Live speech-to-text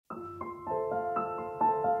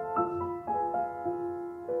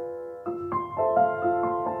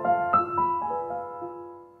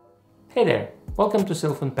Hey there, welcome to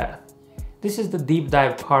Silfen Path. This is the deep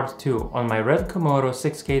dive part 2 on my red Komodo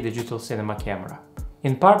 6K digital cinema camera.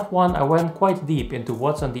 In part 1 I went quite deep into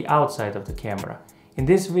what's on the outside of the camera. In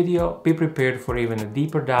this video, be prepared for even a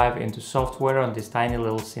deeper dive into software on this tiny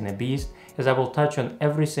little cine beast, as I will touch on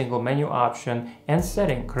every single menu option and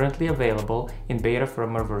setting currently available in beta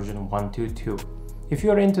firmware version 1.2.2. If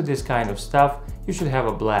you're into this kind of stuff, you should have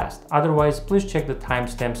a blast. Otherwise, please check the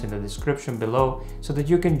timestamps in the description below so that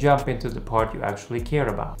you can jump into the part you actually care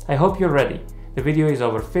about. I hope you're ready. The video is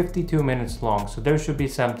over 52 minutes long, so there should be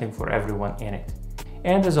something for everyone in it.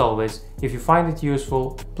 And as always, if you find it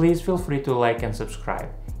useful, please feel free to like and subscribe.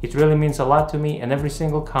 It really means a lot to me, and every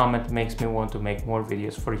single comment makes me want to make more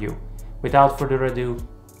videos for you. Without further ado,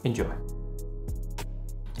 enjoy.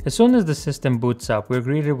 As soon as the system boots up, we're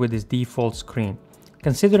greeted with this default screen.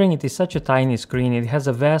 Considering it is such a tiny screen, it has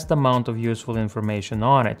a vast amount of useful information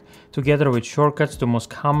on it, together with shortcuts to most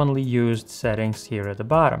commonly used settings here at the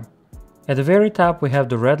bottom. At the very top we have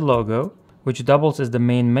the red logo, which doubles as the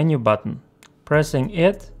main menu button. Pressing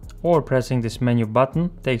it or pressing this menu button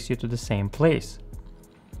takes you to the same place.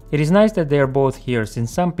 It is nice that they are both here,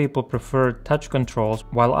 since some people prefer touch controls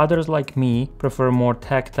while others like me prefer more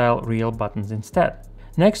tactile real buttons instead.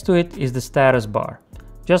 Next to it is the status bar.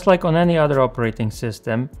 Just like on any other operating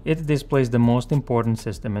system, it displays the most important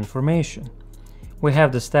system information. We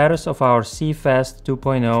have the status of our CFast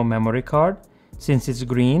 2.0 memory card. Since it's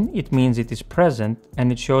green, it means it is present,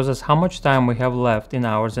 and it shows us how much time we have left in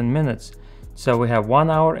hours and minutes. So we have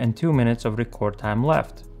 1 hour and 2 minutes of record time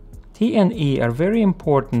left. T and E are very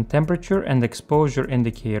important temperature and exposure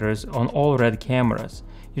indicators on all red cameras.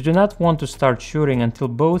 You do not want to start shooting until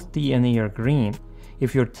both T and E are green.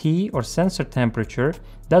 If your T or sensor temperature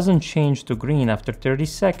doesn't change to green after 30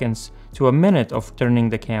 seconds to a minute of turning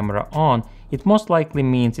the camera on, it most likely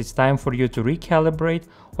means it's time for you to recalibrate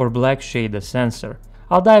or black shade the sensor.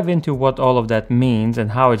 I'll dive into what all of that means and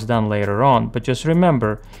how it's done later on, but just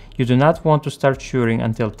remember, you do not want to start shooting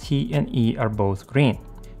until T and E are both green.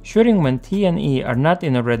 Shooting when T and E are not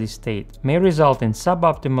in a ready state may result in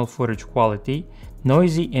suboptimal footage quality,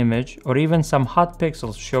 noisy image, or even some hot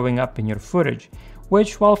pixels showing up in your footage,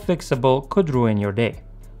 which, while fixable, could ruin your day.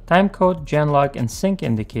 Timecode, genlock, and sync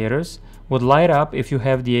indicators would light up if you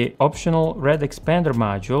have the optional red expander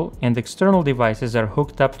module and external devices are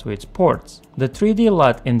hooked up to its ports. The 3D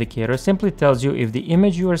LUT indicator simply tells you if the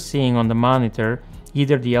image you are seeing on the monitor,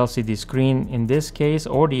 either the LCD screen in this case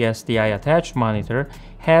or the SDI attached monitor,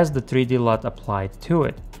 has the 3D LUT applied to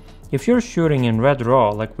it. If you're shooting in red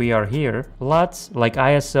RAW like we are here, LUTs like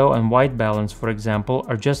ISO and white balance, for example,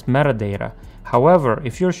 are just metadata. However,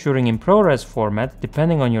 if you're shooting in ProRes format,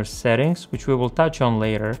 depending on your settings, which we will touch on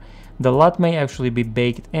later, the LUT may actually be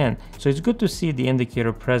baked in, so it's good to see the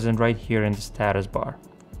indicator present right here in the status bar.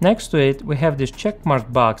 Next to it, we have this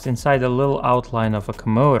checkmark box inside a little outline of a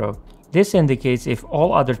Komodo. This indicates if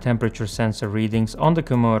all other temperature sensor readings on the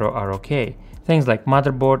Komodo are okay, things like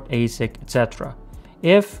motherboard, ASIC, etc.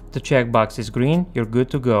 If the checkbox is green, you're good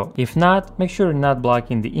to go. If not, make sure you're not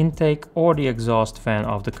blocking the intake or the exhaust fan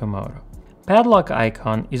of the Komodo. Padlock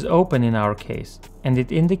icon is open in our case, and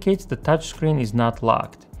it indicates the touchscreen is not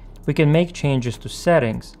locked. We can make changes to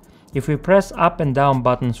settings. If we press up and down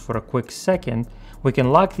buttons for a quick second, we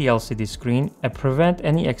can lock the LCD screen and prevent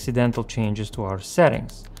any accidental changes to our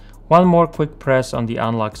settings. One more quick press on the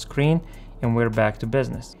unlock screen and we're back to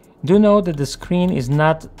business. Do note that the screen is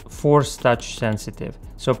not force touch sensitive,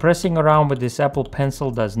 so pressing around with this Apple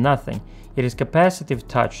Pencil does nothing. It is capacitive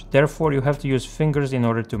touch, therefore you have to use fingers in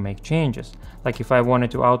order to make changes. Like if I wanted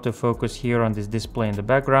to autofocus here on this display in the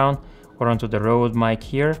background or onto the Rode mic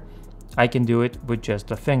here, I can do it with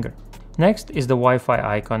just a finger. Next is the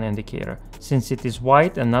Wi-Fi icon indicator. Since it is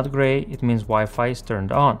white and not gray, it means Wi-Fi is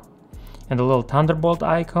turned on. And the little Thunderbolt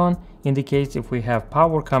icon indicates if we have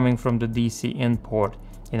power coming from the DC in port.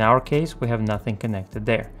 In our case, we have nothing connected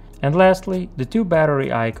there. And lastly, the two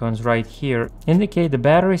battery icons right here indicate the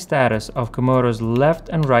battery status of Komodo's left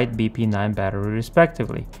and right BP9 battery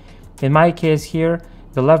respectively. In my case here,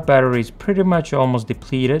 the left battery is pretty much almost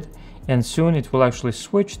depleted, and soon it will actually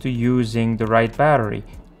switch to using the right battery.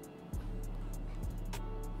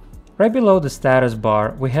 Right below the status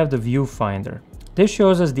bar, we have the viewfinder. This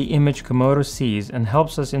shows us the image Komodo sees and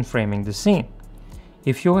helps us in framing the scene.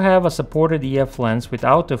 If you have a supported EF lens with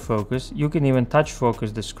autofocus, you can even touch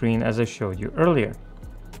focus the screen as I showed you earlier.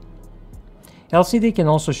 LCD can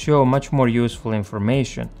also show much more useful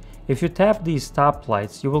information. If you tap these stop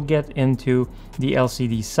lights, you will get into the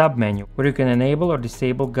LCD submenu where you can enable or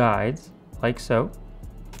disable guides, like so.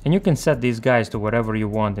 And you can set these guides to whatever you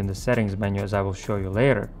want in the settings menu, as I will show you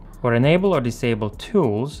later. Or enable or disable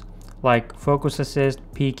tools, like focus assist,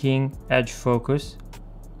 peaking, edge focus,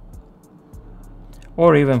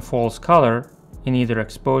 or even false color in either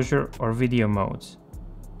exposure or video modes.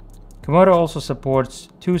 Komodo also supports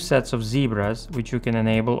 2 sets of zebras, which you can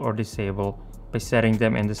enable or disable by setting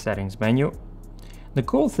them in the settings menu. The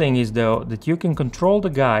cool thing is though that you can control the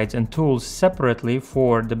guides and tools separately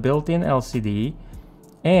for the built-in LCD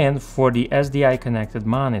and for the SDI connected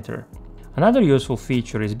monitor. Another useful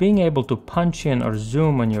feature is being able to punch in or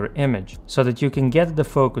zoom on your image so that you can get the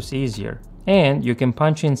focus easier. And you can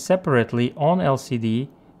punch in separately on LCD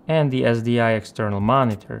and the SDI external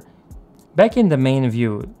monitor. Back in the main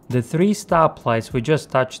view, the 3 stoplights we just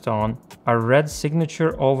touched on are red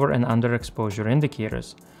signature over and under exposure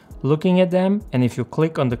indicators. Looking at them, and if you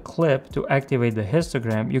click on the clip to activate the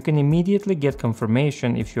histogram, you can immediately get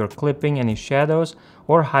confirmation if you're clipping any shadows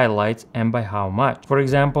or highlights and by how much. For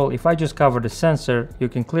example, if I just cover the sensor, you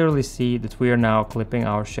can clearly see that we are now clipping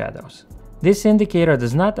our shadows. This indicator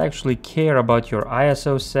does not actually care about your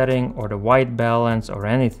ISO setting or the white balance or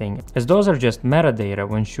anything, as those are just metadata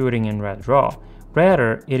when shooting in Red RAW.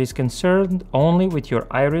 Rather, it is concerned only with your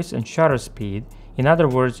iris and shutter speed, in other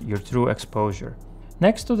words, your true exposure.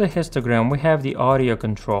 Next to the histogram we have the audio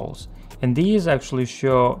controls, and these actually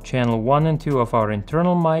show channel 1 and 2 of our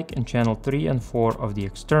internal mic and channel 3 and 4 of the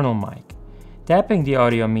external mic. Tapping the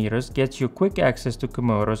audio meters gets you quick access to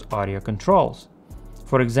Komodo's audio controls.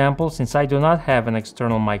 For example, since I do not have an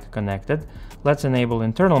external mic connected, let's enable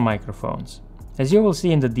internal microphones. As you will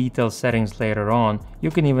see in the detailed settings later on, you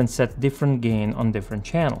can even set different gain on different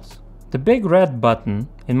channels. The big red button,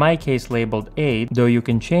 in my case labeled A, though you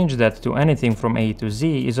can change that to anything from A to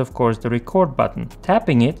Z, is of course the record button.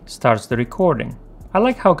 Tapping it starts the recording. I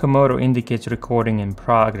like how Komodo indicates recording in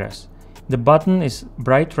progress. The button is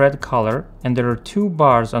bright red color and there are 2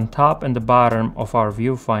 bars on top and the bottom of our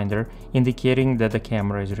viewfinder indicating that the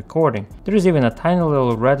camera is recording. There is even a tiny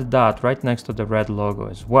little red dot right next to the red logo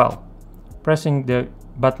as well. Pressing the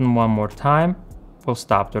button one more time will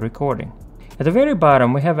stop the recording. At the very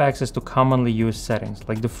bottom we have access to commonly used settings,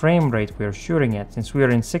 like the frame rate we are shooting at. Since we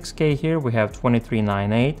are in 6K here, we have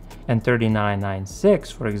 2398 and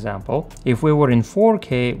 3996 for example. If we were in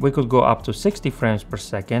 4K, we could go up to 60 frames per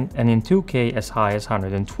second, and in 2K as high as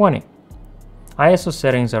 120. ISO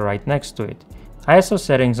settings are right next to it. ISO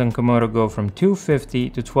settings on Komodo go from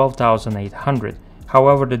 250 to 12,800.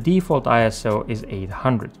 However, the default ISO is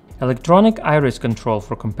 800. Electronic iris control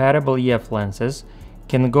for compatible EF lenses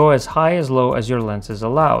can go as high as low as your lens is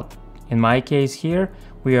allowed. In my case here,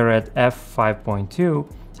 we are at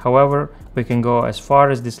f5.2. However, we can go as far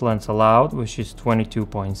as this lens allowed, which is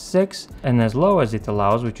 22.6, and as low as it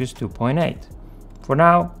allows, which is 2.8. For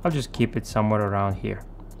now, I'll just keep it somewhere around here.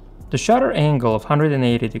 The shutter angle of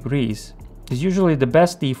 180 degrees is usually the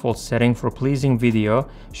best default setting for pleasing video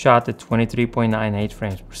shot at 23.98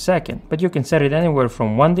 frames per second, but you can set it anywhere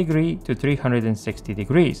from 1 degree to 360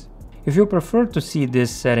 degrees. If you prefer to see this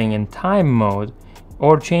setting in time mode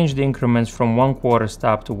or change the increments from 1/4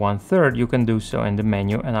 stop to 1/3, you can do so in the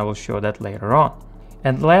menu, and I will show that later on.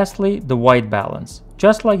 And lastly, the white balance.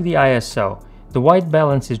 Just like the ISO, the white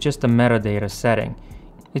balance is just a metadata setting.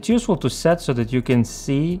 It's useful to set so that you can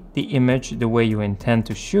see the image the way you intend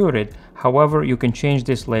to shoot it. However, you can change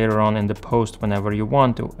this later on in the post whenever you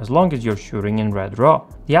want to, as long as you're shooting in Red RAW.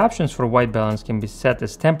 The options for white balance can be set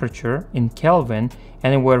as temperature in Kelvin,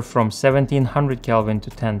 anywhere from 1700 Kelvin to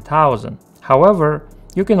 10,000. However,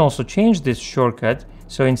 you can also change this shortcut,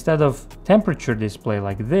 so instead of temperature display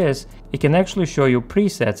like this, it can actually show you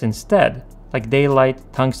presets instead, like daylight,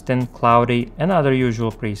 tungsten, cloudy, and other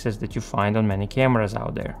usual presets that you find on many cameras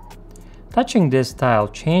out there. Touching this tile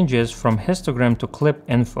changes from histogram to clip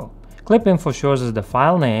info. Clip info shows us the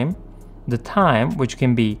file name, the time, which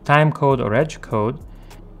can be timecode or edge code,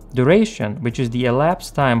 duration, which is the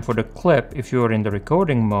elapsed time for the clip if you are in the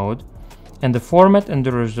recording mode, and the format and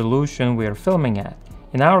the resolution we are filming at.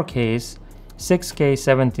 In our case, 6K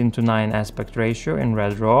 17:9 aspect ratio in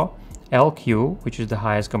Red RAW, LQ, which is the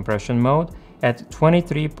highest compression mode, at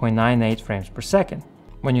 23.98 frames per second.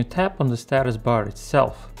 When you tap on the status bar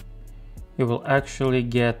itself, you will actually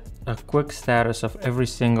get a quick status of every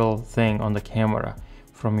single thing on the camera,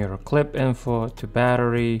 from your clip info to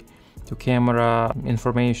battery to camera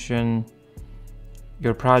information,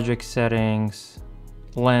 your project settings,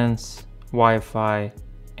 lens, Wi-Fi,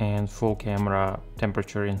 and full camera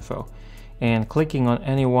temperature info. And clicking on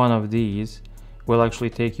any one of these will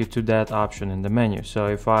actually take you to that option in the menu. So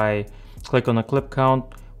if I click on a clip count,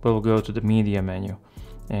 we'll go to the media menu.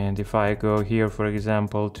 And if I go here, for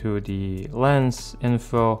example, to the lens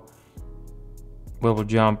info, we will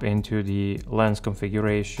jump into the lens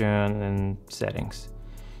configuration and settings.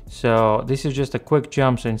 So this is just a quick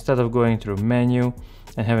jump. So instead of going through menu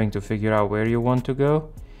and having to figure out where you want to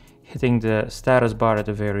go, hitting the status bar at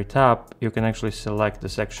the very top, you can actually select the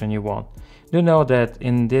section you want. Do know that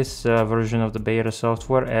in this version of the beta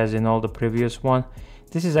software, as in all the previous one,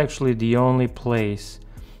 this is actually the only place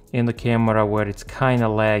in the camera where it's kind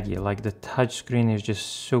of laggy. Like the touch screen is just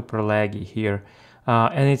super laggy here.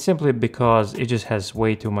 And it's simply because it just has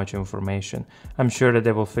way too much information. I'm sure that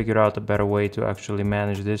they will figure out a better way to actually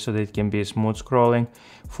manage this so that it can be smooth scrolling.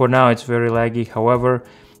 For now, it's very laggy. However,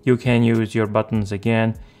 you can use your buttons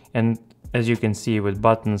again. And as you can see with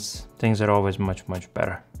buttons, things are always much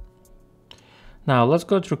better. Now let's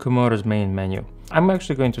go through Komodo's main menu. I'm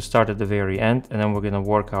actually going to start at the very end and then we're going to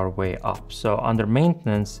work our way up. So under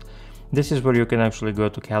maintenance, this is where you can actually go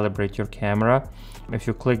to calibrate your camera. If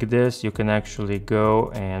you click this, you can actually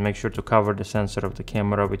go and make sure to cover the sensor of the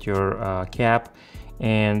camera with your cap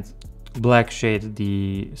and black shade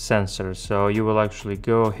the sensor. So you will actually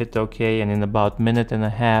go hit OK, and in about a minute and a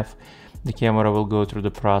half, the camera will go through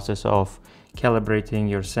the process of calibrating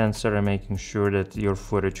your sensor and making sure that your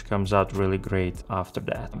footage comes out really great after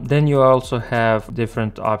that. Then you also have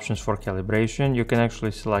different options for calibration. You can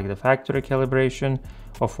actually select the factory calibration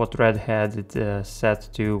of what Red had it set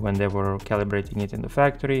to when they were calibrating it in the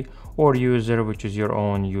factory, or user, which is your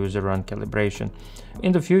own user run calibration.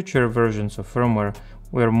 In the future versions of firmware,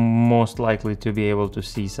 we're most likely to be able to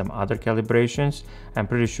see some other calibrations. I'm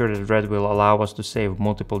pretty sure that Red will allow us to save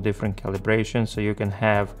multiple different calibrations, so you can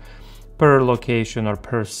have per location or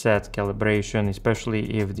per set calibration,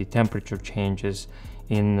 especially if the temperature changes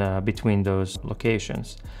in between those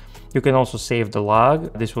locations. You can also save the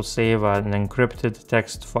log. This will save an encrypted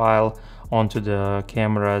text file onto the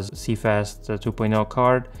camera's CFast 2.0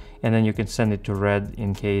 card, and then you can send it to Red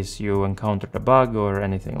in case you encountered a bug or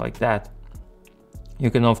anything like that. You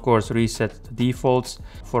can of course reset the defaults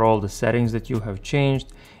for all the settings that you have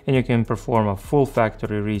changed, and you can perform a full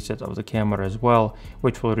factory reset of the camera as well,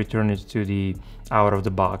 which will return it to the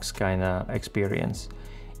out-of-the-box kind of experience.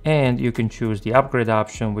 And you can choose the upgrade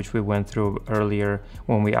option, which we went through earlier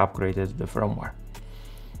when we upgraded the firmware.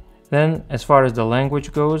 Then as far as the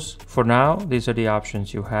language goes, for now, these are the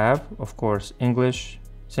options you have. Of course, English,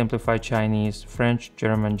 simplified Chinese, French,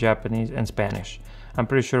 German, Japanese, and Spanish. I'm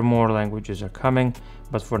pretty sure more languages are coming,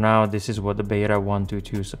 but for now, this is what the beta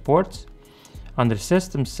 1.2.2 supports. Under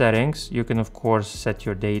system settings, you can of course set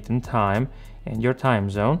your date and time and your time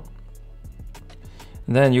zone.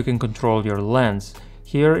 Then you can control your lens.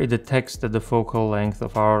 Here it detects that the focal length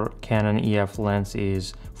of our Canon EF lens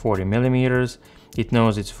is 40 millimeters. It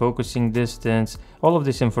knows its focusing distance. All of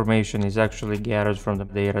this information is actually gathered from the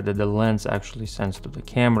data that the lens actually sends to the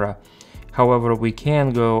camera. However, we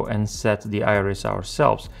can go and set the iris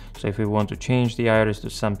ourselves. So if we want to change the iris to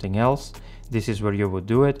something else, this is where you would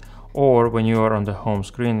do it. Or when you are on the home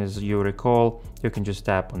screen, as you recall, you can just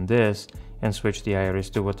tap on this and switch the iris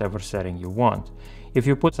to whatever setting you want. If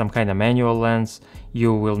you put some kind of manual lens,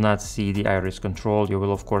 you will not see the iris control. You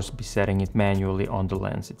will of course be setting it manually on the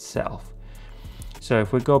lens itself. So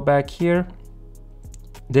if we go back here,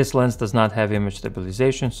 this lens does not have image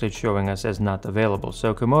stabilization, so it's showing us as not available.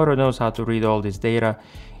 So Komodo knows how to read all this data.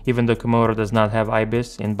 Even though Komodo does not have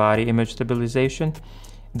IBIS in body image stabilization,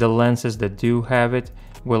 the lenses that do have it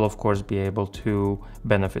will of course be able to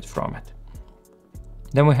benefit from it.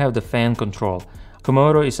 Then we have the fan control.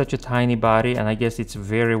 Komodo is such a tiny body, and I guess it's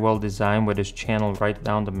very well designed with this channel right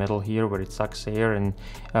down the middle here where it sucks air and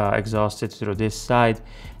exhausts it through this side,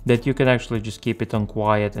 that you can actually just keep it on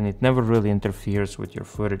quiet and it never really interferes with your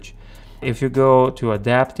footage. If you go to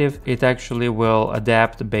adaptive, it actually will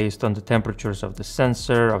adapt based on the temperatures of the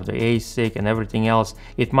sensor, of the ASIC and everything else.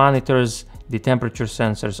 It monitors the temperature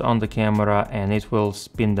sensors on the camera and it will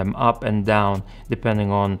spin them up and down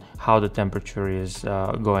depending on how the temperature is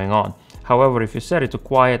going on. However, if you set it to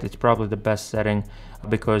quiet, it's probably the best setting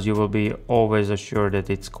because you will be always assured that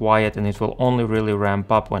it's quiet and it will only really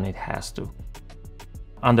ramp up when it has to.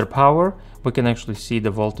 Under power, we can actually see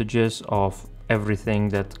the voltages of everything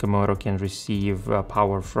that Komodo can receive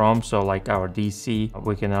power from. So like our DC,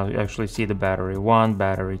 we can actually see the battery 1,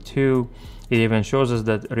 battery 2. It even shows us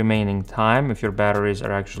that remaining time if your batteries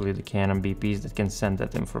are actually the Canon BPs that can send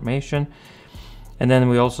that information. And then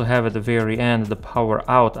we also have at the very end the power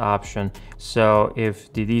out option. So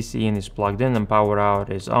if the DC in is plugged in and power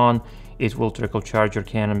out is on, it will trickle charge your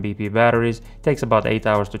Canon BP batteries. It takes about 8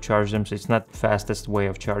 hours to charge them, so it's not the fastest way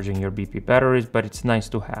of charging your BP batteries, but it's nice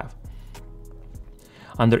to have.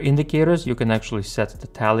 Under indicators, you can actually set the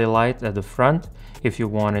tally light at the front if you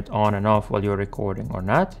want it on and off while you're recording or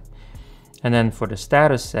not. And then for the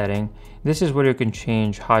status setting, this is where you can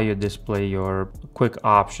change how you display your quick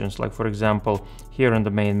options. Like for example, here in the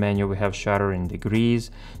main menu, we have shutter in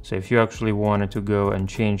degrees. So if you actually wanted to go and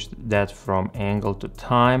change that from angle to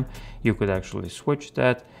time, you could actually switch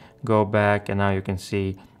that, go back, and now you can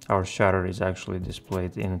see our shutter is actually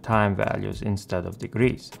displayed in time values instead of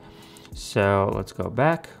degrees. So let's go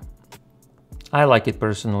back. I like it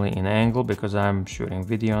personally in angle because I'm shooting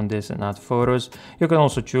video on this and not photos. You can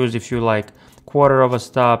also choose if you like quarter of a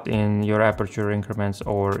stop in your aperture increments,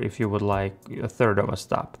 or if you would like a third of a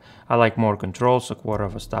stop. I like more control, so quarter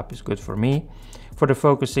of a stop is good for me. For the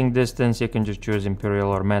focusing distance, you can just choose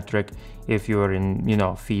imperial or metric if you are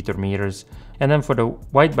in, feet or meters. And then for the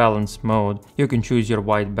white balance mode, you can choose your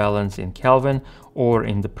white balance in Kelvin or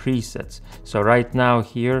in the presets. So right now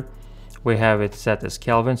here, we have it set as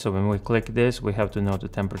Kelvin, so when we click this, we have to know the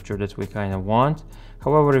temperature that we kind of want.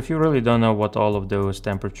 However, if you really don't know what all of those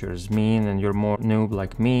temperatures mean and you're more noob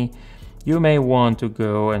like me, you may want to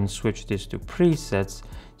go and switch this to presets.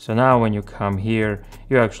 So now when you come here,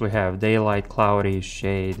 you actually have daylight, cloudy,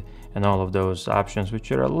 shade, and all of those options,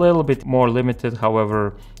 which are a little bit more limited,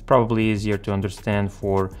 however, probably easier to understand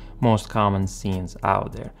for most common scenes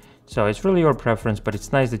out there. So it's really your preference, but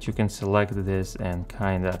it's nice that you can select this and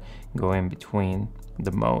kind of go in between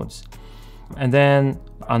the modes. And then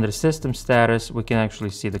under system status, we can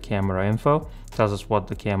actually see the camera info. It tells us what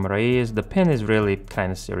the camera is. The pin is really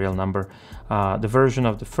kind of serial number. The version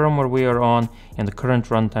of the firmware we are on and the current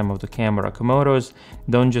runtime of the camera. Komodos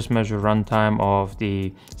don't just measure runtime of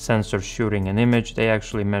the sensor shooting an image, they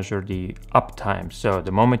actually measure the uptime. So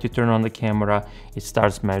the moment you turn on the camera, it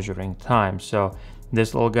starts measuring time. So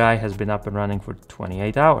this little guy has been up and running for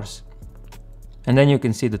 28 hours. And then you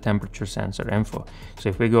can see the temperature sensor info. So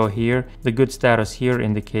if we go here, the good status here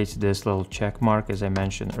indicates this little check mark, as I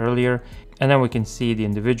mentioned earlier. And then we can see the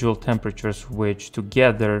individual temperatures, which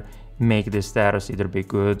together make this status either be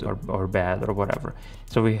good or bad or whatever.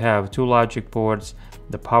 So we have two logic boards,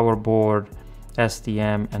 the power board,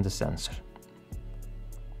 STM, and the sensor.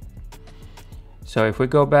 So if we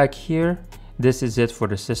go back here, this is it for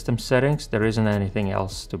the system settings. There isn't anything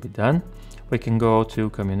else to be done. We can go to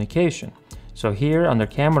communication. So here under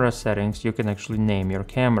camera settings, you can actually name your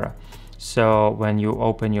camera. So when you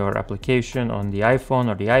open your application on the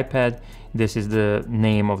iPhone or the iPad, this is the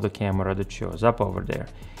name of the camera that shows up over there.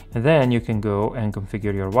 And then you can go and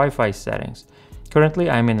configure your Wi-Fi settings. Currently,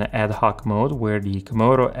 I'm in an ad hoc mode where the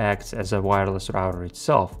Komodo acts as a wireless router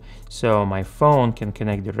itself. So my phone can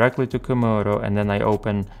connect directly to Komodo, and then I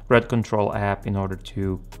open Red Control app in order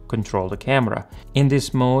to control the camera. In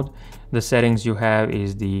this mode, the settings you have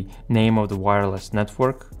is the name of the wireless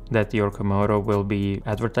network that your Komodo will be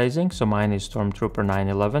advertising. So mine is Stormtrooper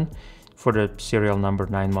 911 for the serial number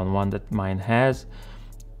 911 that mine has.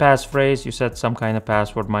 Passphrase, you set some kind of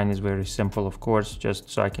password. Mine is very simple, of course, just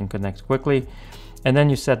so I can connect quickly. And then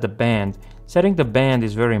you set the band. Setting the band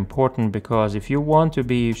is very important because if you want to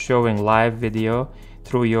be showing live video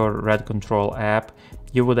through your Red Control app,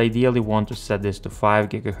 you would ideally want to set this to 5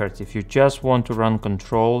 GHz. If you just want to run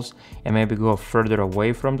controls and maybe go further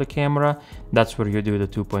away from the camera, that's where you do the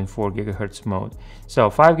 2.4 GHz mode. So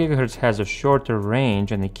 5 GHz has a shorter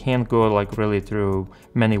range and it can't go like really through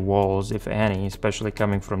many walls, if any, especially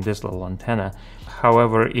coming from this little antenna.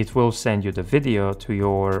 However, it will send you the video to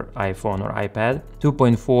your iPhone or iPad.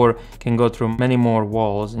 2.4 can go through many more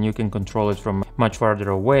walls and you can control it from much farther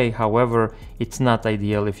away. However, it's not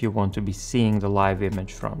ideal if you want to be seeing the live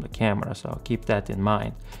image from the camera, so keep that in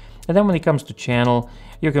mind. And then when it comes to channel,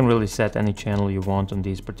 you can really set any channel you want on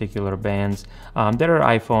these particular bands. There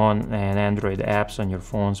are iPhone and Android apps on your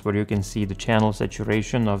phones where you can see the channel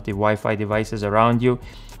saturation of the Wi-Fi devices around you.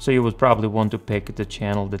 So you would probably want to pick the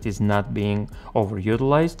channel that is not being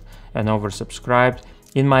overutilized and oversubscribed.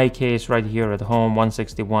 In my case, right here at home,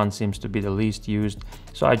 161 seems to be the least used,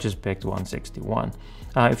 so I just picked 161.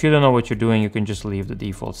 If you don't know what you're doing, you can just leave the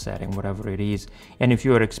default setting, whatever it is. And if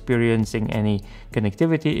you are experiencing any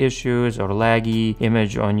connectivity issues or laggy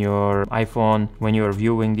image on your iPhone when you're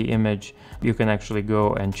viewing the image, you can actually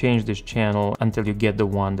go and change this channel until you get the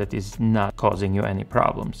one that is not causing you any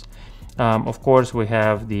problems. Of course, we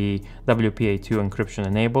have the WPA2 encryption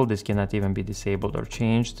enabled. This cannot even be disabled or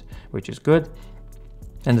changed, which is good.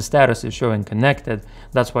 And the status is showing connected.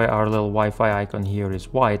 That's why our little Wi-Fi icon here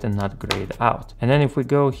is white and not grayed out. And then if we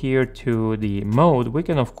go here to the mode, we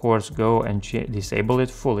can of course go and disable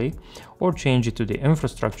it fully or change it to the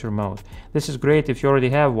infrastructure mode. This is great if you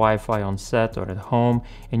already have Wi-Fi on set or at home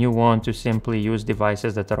and you want to simply use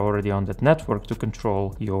devices that are already on that network to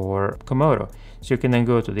control your Komodo. So you can then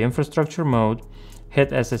go to the infrastructure mode,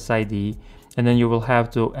 hit SSID, and then you will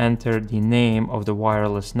have to enter the name of the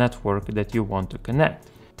wireless network that you want to connect.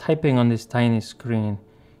 Typing on this tiny screen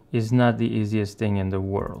is not the easiest thing in the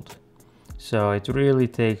world. So it really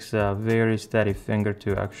takes a very steady finger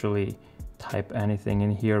to actually type anything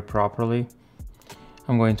in here properly.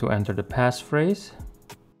 I'm going to enter the passphrase.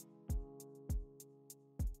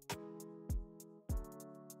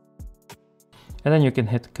 And then you can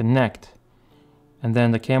hit connect. And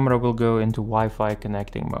then the camera will go into Wi-Fi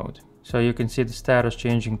connecting mode. So you can see the status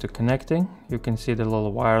changing to connecting. You can see the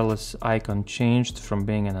little wireless icon changed from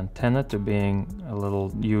being an antenna to being a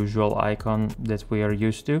little usual icon that we are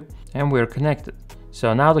used to. And we're connected.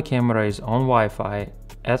 So now the camera is on Wi-Fi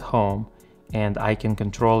at home, and I can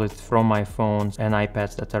control it from my phones and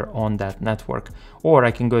iPads that are on that network. Or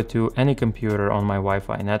I can go to any computer on my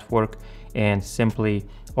Wi-Fi network and simply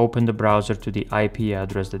open the browser to the IP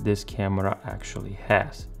address that this camera actually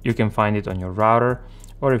has. You can find it on your router,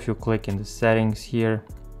 or if you click in the settings here,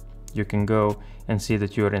 you can go and see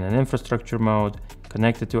that you're in an infrastructure mode,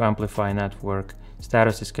 connected to Amplify network,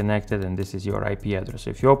 status is connected, and this is your IP address.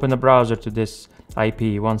 So if you open the browser to this IP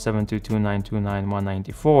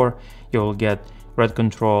 172.292.9.194, you'll get Red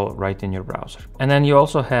Control right in your browser. And then you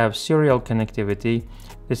also have serial connectivity.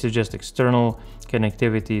 This is just external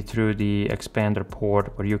connectivity through the expander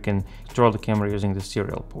port, where you can control the camera using the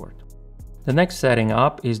serial port. The next setting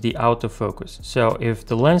up is the autofocus. So if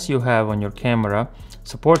the lens you have on your camera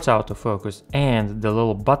supports autofocus and the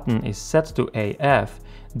little button is set to AF,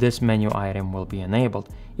 this menu item will be enabled.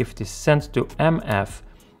 If it is set to MF,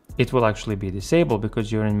 it will actually be disabled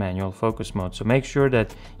because you're in manual focus mode. So make sure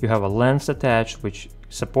that you have a lens attached which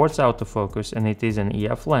supports autofocus and it is an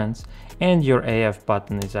EF lens, and your AF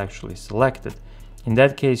button is actually selected. In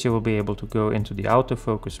that case, you will be able to go into the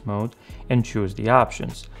autofocus mode and choose the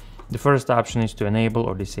options. The first option is to enable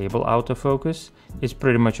or disable autofocus. It's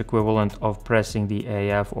pretty much equivalent of pressing the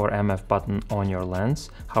AF or MF button on your lens,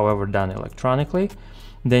 however done electronically.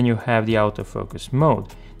 Then you have the autofocus mode.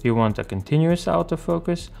 Do you want a continuous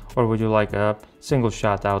autofocus, or would you like a single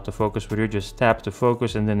shot autofocus where you just tap to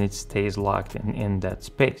focus and then it stays locked in that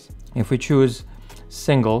space? If we choose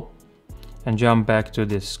single and jump back to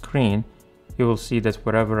this screen, you will see that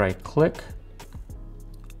wherever I click,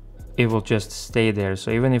 it will just stay there.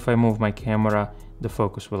 So even if I move my camera, the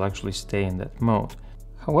focus will actually stay in that mode.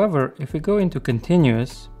 However, if we go into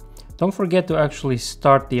continuous, don't forget to actually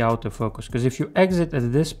start the autofocus, because if you exit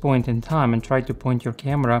at this point in time and try to point your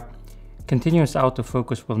camera, continuous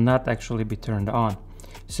autofocus will not actually be turned on.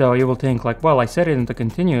 So you will think like, well, I set it into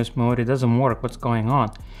continuous mode, it doesn't work, what's going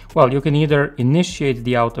on? Well, you can either initiate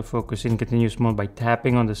the autofocus in continuous mode by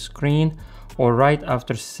tapping on the screen, or right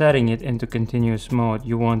after setting it into continuous mode,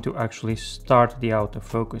 you want to actually start the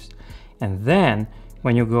autofocus. And then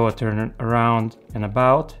when you go turn around and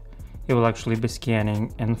about, it will actually be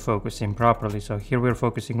scanning and focusing properly. So here we're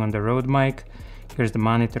focusing on the Rode mic. Here's the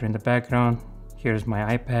monitor in the background. Here's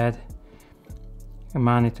my iPad. A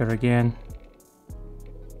monitor again.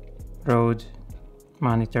 Rode.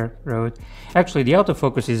 Monitor, Rode. Actually, the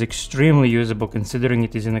autofocus is extremely usable considering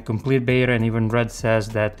it is in a complete beta, and even Red says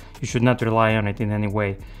that you should not rely on it in any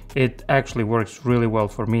way. It actually works really well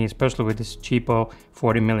for me, especially with this cheapo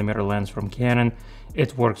 40mm lens from Canon.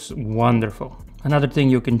 It works wonderful. Another thing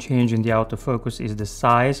you can change in the autofocus is the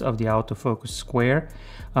size of the autofocus square.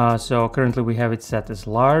 So currently we have it set as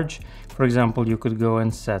large. For example, you could go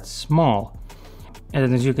and set small.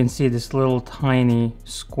 And as you can see, this little tiny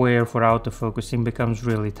square for autofocusing becomes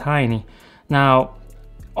really tiny. Now,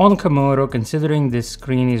 on Komodo, considering this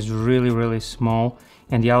screen is really small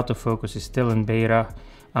and the autofocus is still in beta,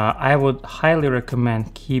 I would highly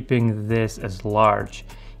recommend keeping this as large.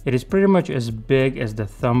 It is pretty much as big as the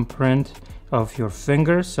thumbprint of your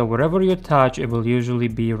finger, so wherever you touch, it will usually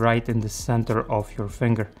be right in the center of your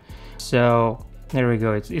finger. So there we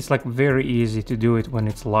go. It's like very easy to do it when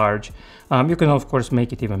it's large. You can of course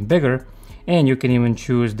make it even bigger, and you can even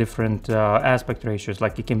choose different aspect ratios,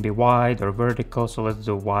 like it can be wide or vertical. So let's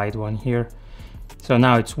do a wide one here. So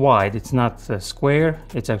now it's wide, it's not square,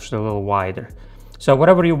 it's actually a little wider. So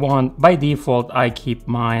whatever you want. By default, I keep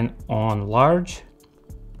mine on large,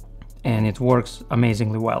 and it works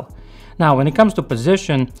amazingly well. Now, when it comes to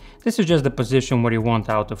position, this is just the position where you want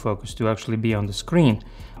autofocus to actually be on the screen.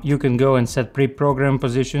 You can go and set pre-programmed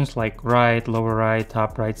positions like right, lower right,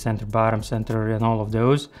 top right, center, bottom center, and all of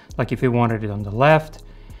those. Like if you wanted it on the left,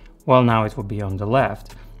 well, now it will be on the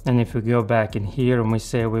left. And if we go back in here and we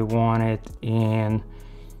say we want it in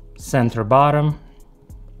center bottom,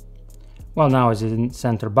 well, now it's in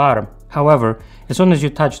center bottom. However, as soon as you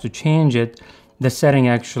touch to change it, the setting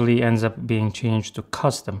actually ends up being changed to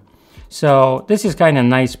custom. So this is kind of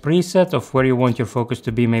nice preset of where you want your focus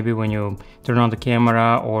to be, maybe when you turn on the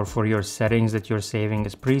camera, or for your settings that you're saving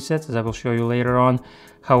as presets, as I will show you later on.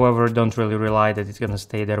 However, don't really rely that it's going to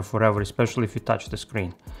stay there forever, especially if you touch the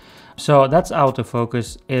screen. So that's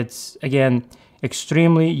autofocus. It's, again,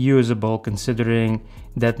 extremely usable, considering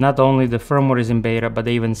that not only the firmware is in beta, but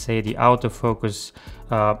they even say the autofocus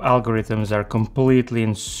algorithms are completely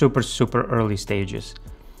in super early stages.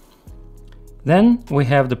 Then we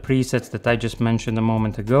have the presets that I just mentioned a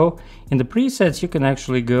moment ago. In the presets, you can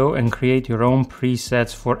actually go and create your own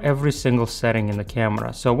presets for every single setting in the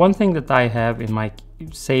camera. So one thing that I have in my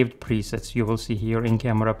saved presets, you will see here in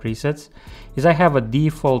camera presets, is I have a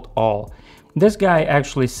default all. This guy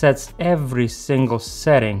actually sets every single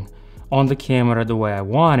setting on the camera the way I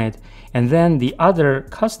want it, and then the other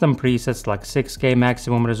custom presets like 6K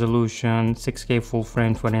maximum resolution, 6K full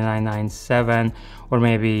frame 2997, or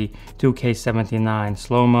maybe 2K 79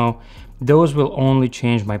 slow-mo, those will only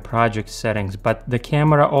change my project settings, but the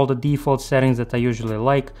camera, all the default settings that I usually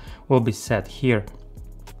like will be set here.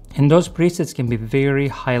 And those presets can be very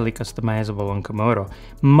highly customizable on Komodo,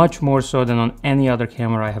 much more so than on any other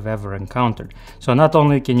camera I have ever encountered. So not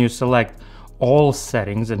only can you select all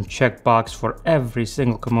settings and checkbox for every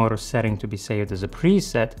single Komodo setting to be saved as a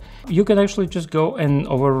preset, you can actually just go and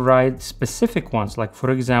override specific ones. Like,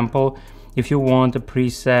 for example, if you want a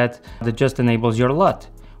preset that just enables your LUT,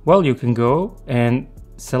 well, you can go and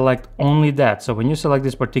select only that. So when you select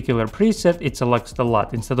this particular preset, it selects the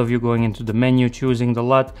LUT. Instead of you going into the menu, choosing the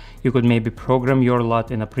LUT, you could maybe program your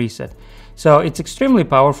LUT in a preset. So it's extremely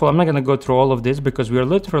powerful. I'm not going to go through all of this because we're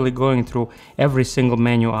literally going through every single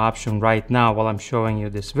menu option right now while I'm showing you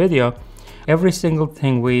this video. Every single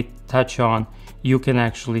thing we touch on, you can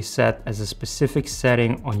actually set as a specific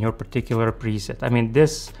setting on your particular preset. I mean,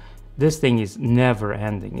 this thing is never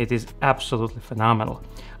ending. It is absolutely phenomenal.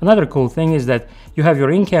 Another cool thing is that you have your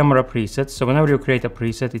in-camera presets. So whenever you create a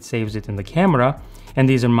preset, it saves it in the camera. And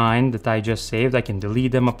these are mine that I just saved. I can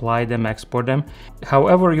delete them, apply them, export them.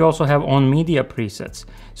 However, you also have on media presets.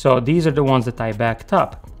 So these are the ones that I backed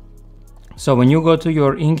up. So when you go to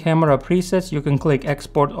your in-camera presets, you can click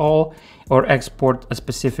export all or export a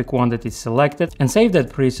specific one that is selected and save that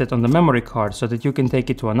preset on the memory card so that you can take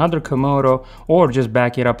it to another Komodo or just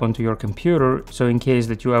back it up onto your computer. So in case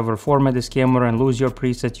that you ever format this camera and lose your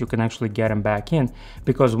presets, you can actually get them back in,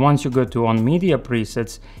 because once you go to on media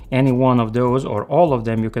presets, any one of those or all of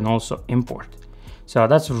them you can also import. So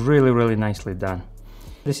that's really nicely done.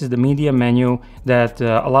 This is the media menu that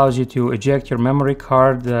allows you to eject your memory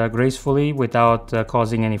card gracefully without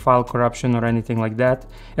causing any file corruption or anything like that.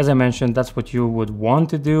 As I mentioned, that's what you would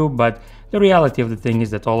want to do, but the reality of the thing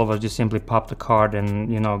is that all of us just simply pop the card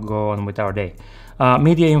and, you know, go on with our day.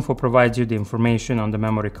 Media info provides you the information on the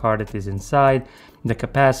memory card that is inside, the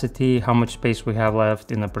capacity, how much space we have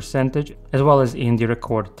left in a percentage, as well as in the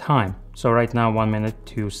record time. So right now, 1 minute,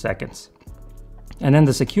 2 seconds. And then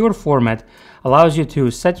the secure format allows you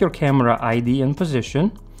to set your camera ID and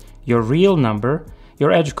position, your real number.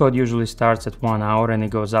 Your edge code usually starts at 1 hour and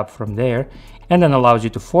it goes up from there, and then allows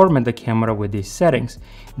you to format the camera with these settings.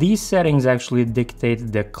 These settings actually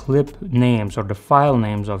dictate the clip names or the file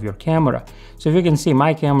names of your camera. So if you can see,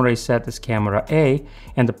 my camera is set as camera A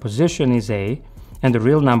and the position is A and the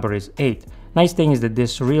real number is 8. Nice thing is that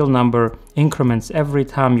this real number increments every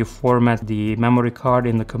time you format the memory card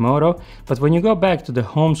in the Komodo, but when you go back to the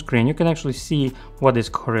home screen, you can actually see what this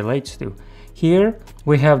correlates to. Here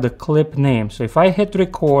we have the clip name. So if I hit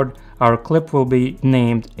record, our clip will be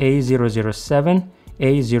named A007,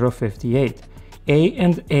 A058. A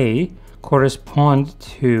and A correspond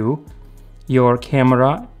to your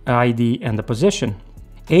camera ID and the position.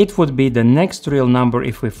 8 would be the next real number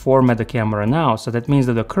if we format the camera now, so that means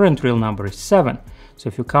that the current real number is 7. So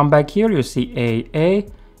if you come back here, you see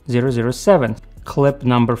AA007, clip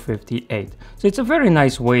number 58. So it's a very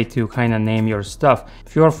nice way to kind of name your stuff.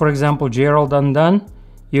 If you're, for example, Gerald Undone,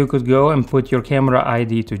 you could go and put your camera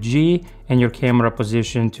ID to G and your camera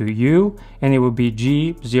position to U, and it would be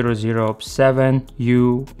G007,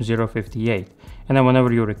 U058. And then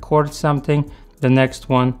whenever you record something, the next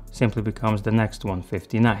one simply becomes the next one,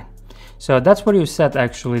 59. So that's where you set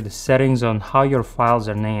actually the settings on how your files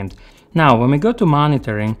are named. Now, when we go to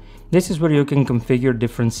monitoring, this is where you can configure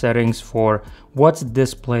different settings for what's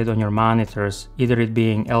displayed on your monitors, either it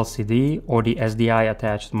being LCD or the SDI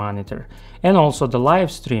attached monitor. And also the live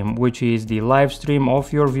stream, which is the live stream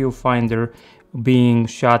of your viewfinder being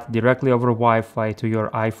shot directly over Wi-Fi to your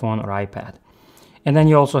iPhone or iPad. And then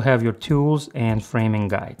you also have your tools and framing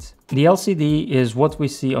guides. The LCD is what we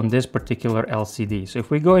see on this particular LCD. So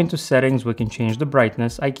if we go into settings, we can change the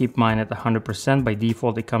brightness. I keep mine at 100%. By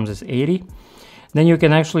default, it comes as 80. Then you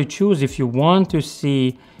can actually choose if you want to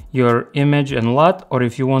see your image in LUT or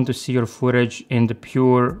if you want to see your footage in the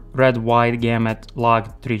pure red-white gamut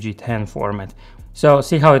log 3G10 format. So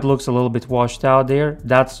see how it looks a little bit washed out there?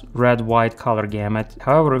 That's red-white color gamut.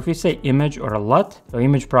 However, if we say image or a LUT, the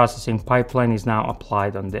image processing pipeline is now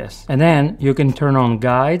applied on this. And then you can turn on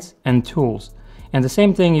guides and tools. And the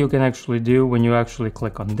same thing you can actually do when you actually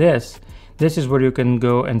click on this. This is where you can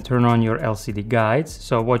go and turn on your LCD guides.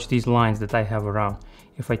 So watch these lines that I have around.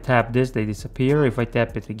 If I tap this, they disappear. If I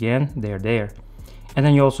tap it again, they're there. And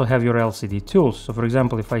then you also have your LCD tools. So for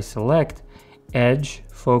example, if I select edge,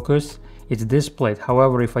 focus, it's displayed.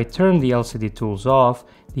 However, if I turn the LCD tools off,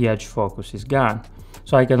 the edge focus is gone.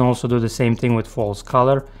 So I can also do the same thing with false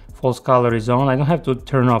color. False color is on. I don't have to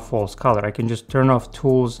turn off false color. I can just turn off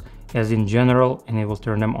tools as in general, and it will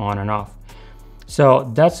turn them on and off. So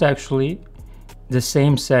that's actually the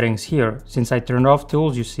same settings here. Since I turned off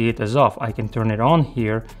tools, you see it as off. I can turn it on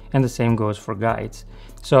here, and the same goes for guides.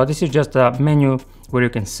 So this is just a menu where you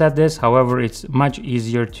can set this. However, it's much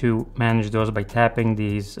easier to manage those by tapping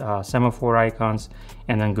these semaphore icons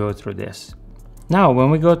and then go through this. Now,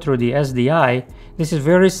 when we go through the SDI, this is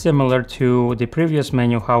very similar to the previous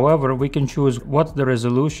menu. However, we can choose what the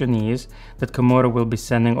resolution is that Komodo will be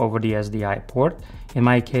sending over the SDI port. In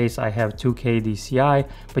my case, I have 2K DCI,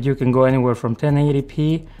 but you can go anywhere from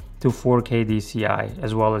 1080p to 4K DCI,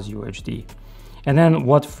 as well as UHD. And then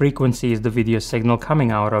what frequency is the video signal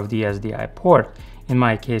coming out of the SDI port? In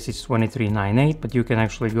my case, it's 2398, but you can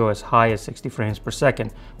actually go as high as 60 frames per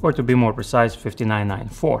second, or to be more precise,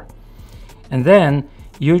 5994. And then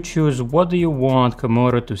you choose what do you want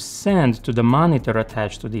Komodo to send to the monitor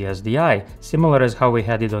attached to the SDI, similar as how we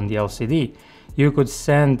had it on the LCD. You could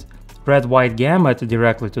send red-white gamut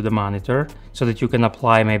directly to the monitor so that you can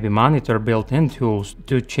apply maybe monitor built-in tools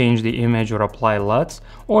to change the image or apply LUTs,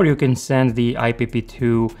 or you can send the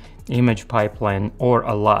IPP2 image pipeline or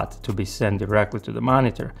a LUT to be sent directly to the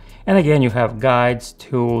monitor. And again, you have guides,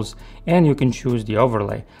 tools, and you can choose the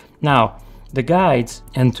overlay. Now, the guides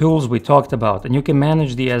and tools we talked about, and you can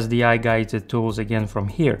manage the SDI guided tools again from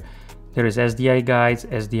here. There is SDI guides,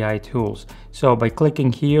 SDI tools. So by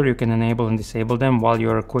clicking here, you can enable and disable them while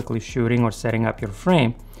you're quickly shooting or setting up your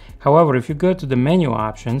frame. However, if you go to the menu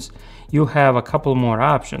options, you have a couple more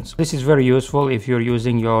options. This is very useful if you're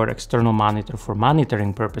using your external monitor for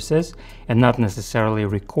monitoring purposes and not necessarily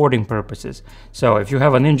recording purposes. So if you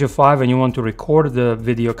have a Ninja 5 and you want to record the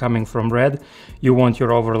video coming from Red, you want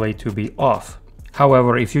your overlay to be off.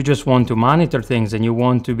 However, if you just want to monitor things and you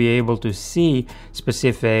want to be able to see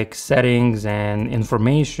specific settings and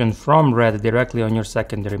information from Red directly on your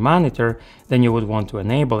secondary monitor, then you would want to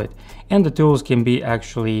enable it. And the tools can be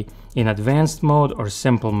actually in advanced mode or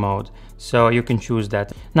simple mode, so you can choose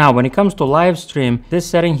that. Now, when it comes to live stream, this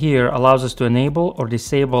setting here allows us to enable or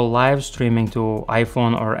disable live streaming to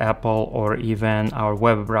iPhone or Apple or even our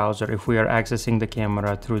web browser if we are accessing the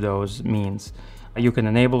camera through those means. You can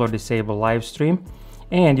enable or disable live stream,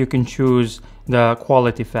 and you can choose the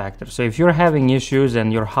quality factor. So if you're having issues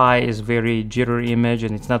and your high is very jittery image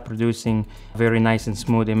and it's not producing a very nice and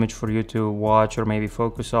smooth image for you to watch or maybe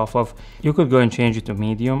focus off of, you could go and change it to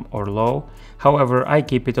medium or low. However, I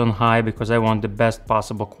keep it on high because I want the best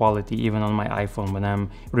possible quality even on my iPhone when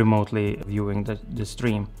I'm remotely viewing the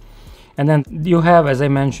stream. And then you have, as I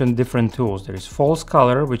mentioned, different tools. There is false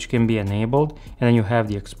color, which can be enabled, and then you have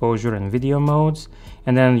the exposure and video modes.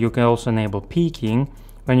 And then you can also enable peaking,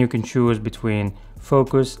 when you can choose between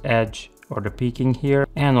focus, edge, or the peaking here,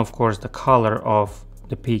 and of course the color of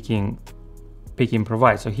the peaking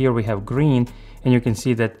provides. So here we have green, and you can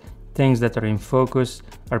see that things that are in focus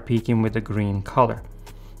are peaking with the green color.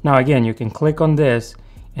 Now again, you can click on this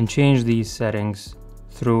and change these settings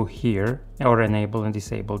through here, or enable and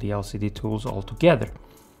disable the LCD tools altogether.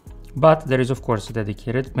 But there is of course a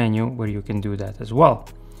dedicated menu where you can do that as well.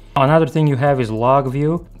 Another thing you have is log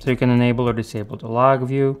view, so you can enable or disable the log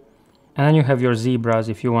view. And then you have your zebras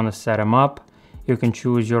if you want to set them up. You can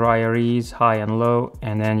choose your IREs, high and low,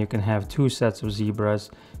 and then you can have two sets of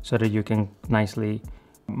zebras so that you can nicely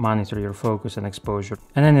monitor your focus and exposure.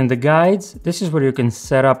 And then in the guides, this is where you can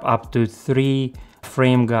set up to 3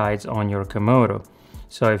 frame guides on your Komodo.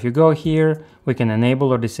 So if you go here, we can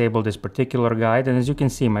enable or disable this particular guide. And as you can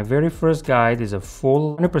see, my very first guide is a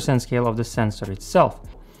full 100% scale of the sensor itself.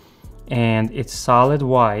 And it's solid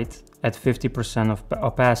white at 50% of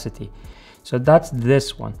opacity. So that's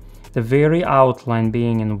this one. The very outline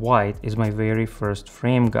being in white is my very first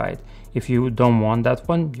frame guide. If you don't want that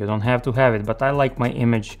one, you don't have to have it, but I like my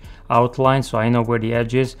image outline so I know where the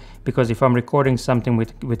edge is, because if I'm recording something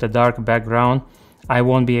with a dark background, I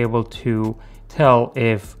won't be able to tell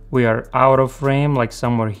if we are out of frame, like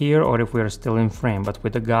somewhere here, or if we are still in frame. But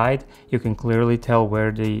with the guide, you can clearly tell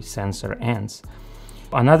where the sensor ends.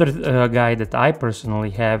 Another guide that I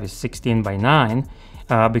personally have is 16 by 9.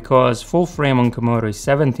 Because full frame on Komodo is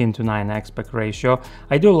 17:9 aspect ratio,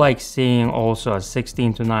 I do like seeing also a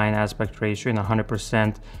 16:9 aspect ratio in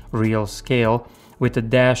 100% real scale with a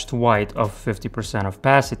dashed white of 50%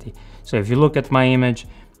 opacity. So if you look at my image,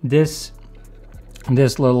 this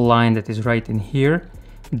little line that is right in here,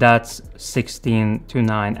 that's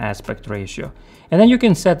 16:9 aspect ratio. And then you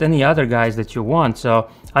can set any other guides that you want. So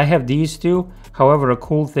I have these two. However, a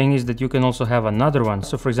cool thing is that you can also have another one.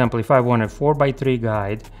 So for example, if I want a 4x3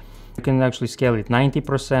 guide, you can actually scale it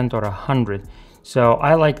 90% or 100. So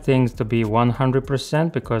I like things to be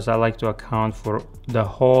 100% because I like to account for the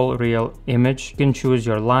whole real image. You can choose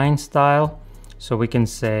your line style. So we can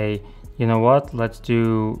say, you know what, let's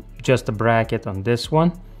do just a bracket on this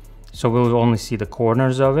one. So we'll only see the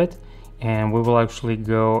corners of it. And we will actually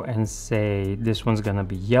go and say this one's gonna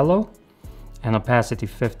be yellow. And opacity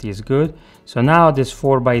 50 is good. So now this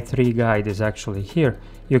 4x3 guide is actually here.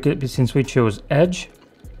 You could, since we chose edge,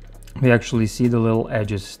 we actually see the little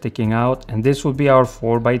edges sticking out, and this will be our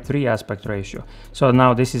 4x3 aspect ratio. So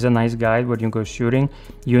now this is a nice guide when you go shooting.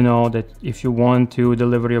 You know that if you want to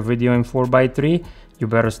deliver your video in 4x3, you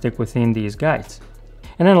better stick within these guides.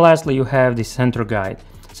 And then lastly, you have the center guide.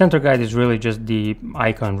 Center guide is really just the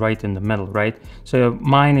icon right in the middle, right? So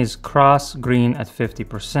mine is cross green at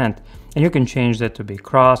 50%. And you can change that to be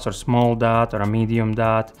cross or small dot or a medium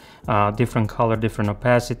dot, different color, different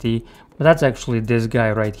opacity. But that's actually this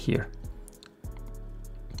guy right here.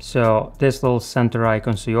 So this little center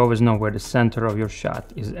icon, so you always know where the center of your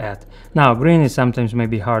shot is at. Now green is sometimes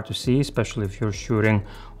maybe hard to see, especially if you're shooting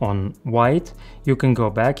on white. You can go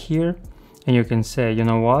back here and you can say, you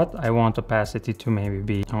know what, I want opacity to maybe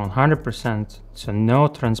be 100%, so no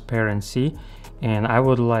transparency, and I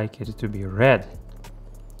would like it to be red.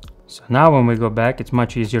 So now when we go back, it's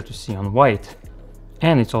much easier to see on white,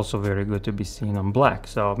 and it's also very good to be seen on black.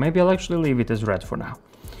 So maybe I'll actually leave it as red for now.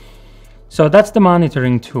 So that's the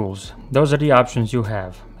monitoring tools. Those are the options you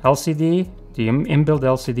have. LCD, the inbuilt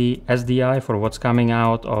LCD, SDI for what's coming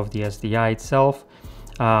out of the SDI itself,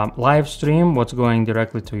 live stream, what's going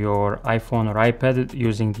directly to your iPhone or iPad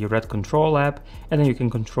using the Red Control app, and then you can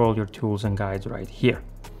control your tools and guides right here.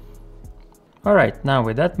 Alright, now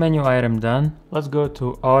with that menu item done, let's go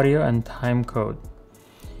to audio and time code.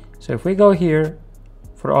 So if we go here,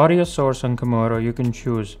 for audio source on Komodo, you can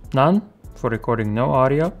choose none for recording no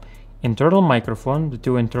audio, internal microphone, the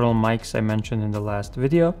two internal mics I mentioned in the last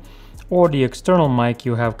video, or the external mic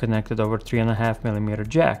you have connected over 3.5mm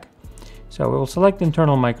jack. So we will select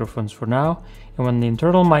internal microphones for now, and when the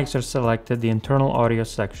internal mics are selected, the internal audio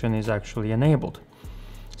section is actually enabled.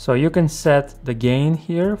 So you can set the gain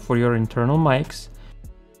here for your internal mics.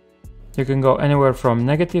 You can go anywhere from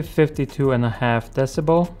negative 52.5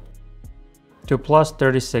 decibel to plus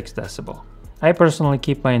 36 decibel. I personally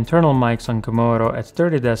keep my internal mics on Komodo at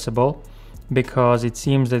 30 decibel because it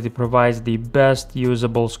seems that it provides the best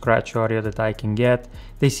usable scratch audio that I can get.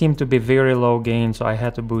 They seem to be very low gain, so I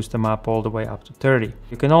had to boost them up all the way up to 30.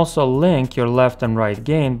 You can also link your left and right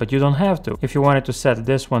gain, but you don't have to. If you wanted to set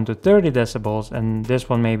this one to 30 decibels and this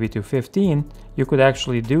one maybe to 15, you could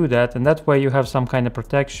actually do that, and that way you have some kind of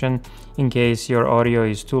protection in case your audio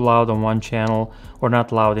is too loud on one channel or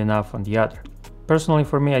not loud enough on the other. Personally,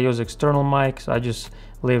 for me, I use external mics. I just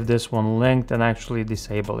leave this one linked and actually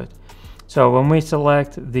disable it. So when we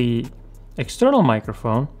select the external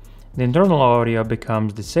microphone, the internal audio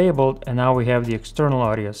becomes disabled, and now we have the external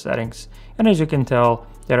audio settings. And as you can tell,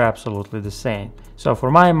 they're absolutely the same. So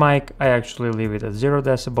for my mic, I actually leave it at 0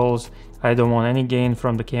 decibels. I don't want any gain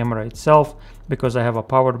from the camera itself because I have a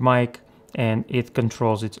powered mic and it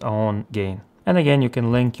controls its own gain. And again, you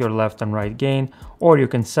can link your left and right gain, or you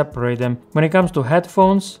can separate them. When it comes to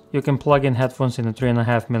headphones, you can plug in headphones in a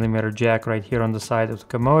 3.5mm jack right here on the side of the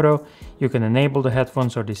Komodo. You can enable the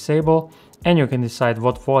headphones or disable, and you can decide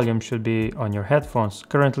what volume should be on your headphones.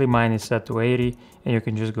 Currently mine is set to 80, and you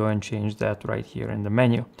can just go and change that right here in the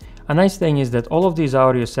menu. A nice thing is that all of these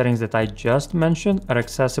audio settings that I just mentioned are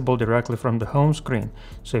accessible directly from the home screen.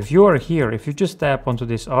 So if you are here, if you just tap onto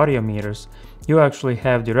these audio meters, you actually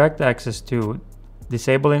have direct access to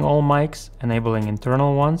disabling all mics, enabling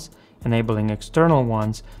internal ones, enabling external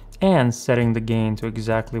ones, and setting the gain to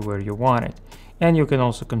exactly where you want it. and you can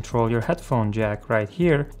also control your headphone jack right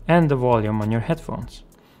here and the volume on your headphones.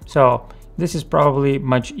 So this is probably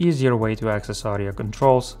much easier way to access audio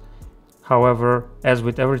controls. However, as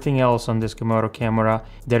with everything else on this Komodo camera,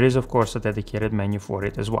 there is of course a dedicated menu for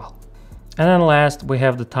it as well. And then last, we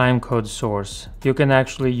have the timecode source. You can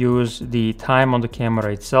actually use the time on the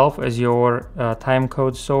camera itself as your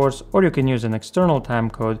timecode source, or you can use an external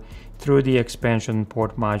timecode through the expansion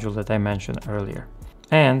port module that I mentioned earlier.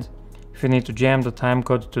 And if you need to jam the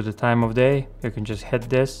timecode to the time of day, you can just hit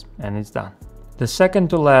this and it's done. The second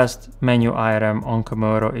to last menu item on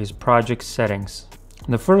Komodo is project settings.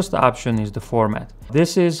 The first option is the format.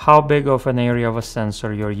 This is how big of an area of a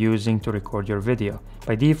sensor you're using to record your video.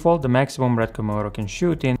 By default, the maximum Red Komodo can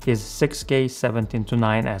shoot in is 6K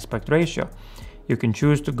 17:9 aspect ratio. You can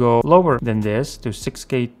choose to go lower than this to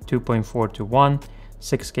 6K 2.4:1,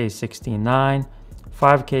 6K 16:9,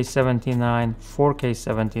 5K 17:9, 4K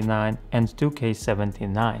 17:9, and 2K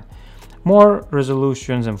 17:9. More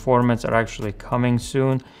resolutions and formats are actually coming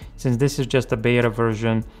soon. Since this is just a beta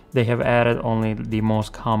version, they have added only the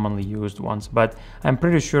most commonly used ones, but I'm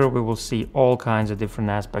pretty sure we will see all kinds of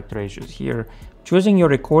different aspect ratios here. Choosing your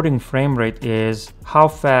recording frame rate is how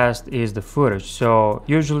fast is the footage. So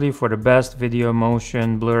usually for the best video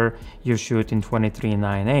motion blur, you shoot in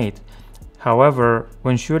 23:9:8. However,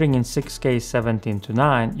 when shooting in 6K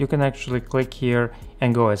 17:9, you can actually click here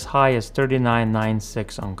and go as high as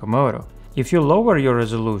 39:96 on Komodo. If you lower your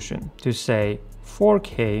resolution to say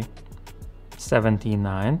 4K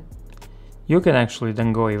 17:9, you can actually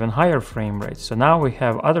then go even higher frame rates. So now we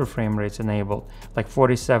have other frame rates enabled like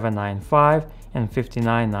 47:95 and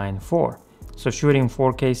 59:94. So shooting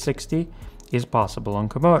 4K 60 is possible on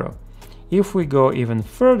Komodo. If we go even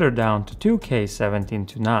further down to 2K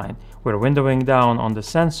 17:9, we're windowing down on the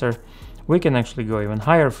sensor, we can actually go even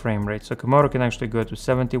higher frame rates. So Komodo can actually go to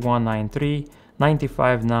 71:93,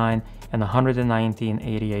 95:9, and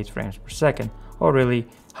 119:88 frames per second, or really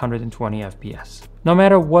 120 FPS. No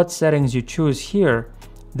matter what settings you choose here,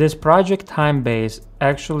 this project time base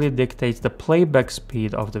actually dictates the playback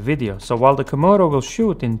speed of the video. So while the Komodo will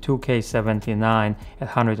shoot in 2K 17:9 at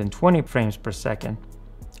 120 frames per second,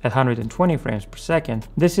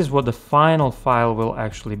 this is what the final file will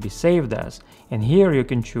actually be saved as. And here you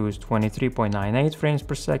can choose 23.98 frames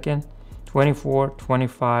per second, 24,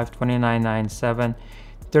 25, 29.97,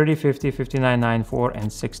 30, 50, 59.94,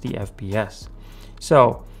 and 60 FPS.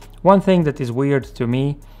 So one thing that is weird to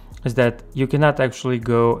me is that you cannot actually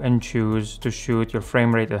go and choose to shoot your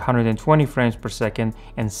frame rate at 120 frames per second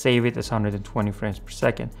and save it as 120 frames per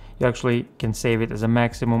second. You actually can save it as a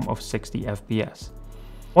maximum of 60 FPS.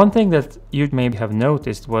 One thing that you may have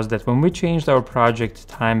noticed was that when we changed our project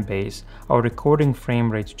time base, our recording frame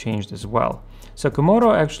rate changed as well. So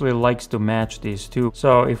Komodo actually likes to match these two.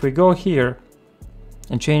 So if we go here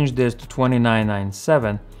and change this to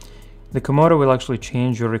 29.97, the Komodo will actually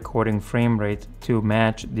change your recording frame rate to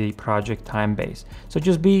match the project time base. So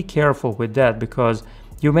just be careful with that, because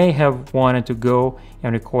you may have wanted to go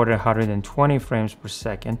and record at 120 frames per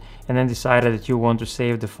second and then decided that you want to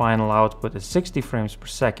save the final output at 60 frames per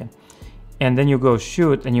second. And then you go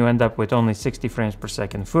shoot and you end up with only 60 frames per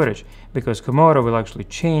second footage, because Komodo will actually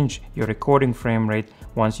change your recording frame rate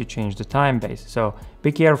once you change the time base. So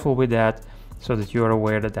be careful with that so that you are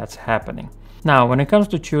aware that that's happening. Now, when it comes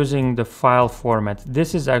to choosing the file format,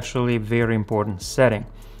 this is actually a very important setting.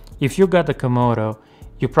 If you got the Komodo,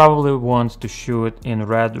 you probably want to shoot in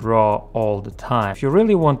Red RAW all the time. If you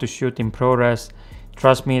really want to shoot in ProRes,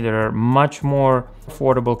 trust me, there are much more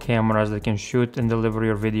affordable cameras that can shoot and deliver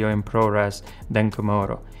your video in ProRes than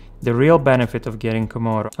Komodo. The real benefit of getting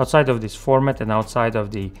Komodo, outside of this format and outside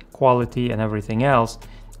of the quality and everything else,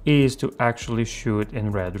 is to actually shoot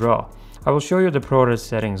in Red RAW. I will show you the ProRes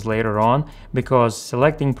settings later on, because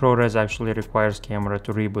selecting ProRes actually requires camera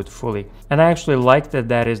to reboot fully. And I actually like that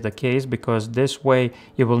that is the case, because this way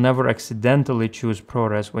you will never accidentally choose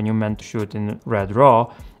ProRes when you meant to shoot in Red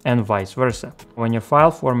RAW, and vice versa. When your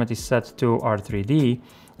file format is set to R3D,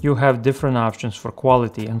 you have different options for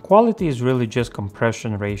quality, and quality is really just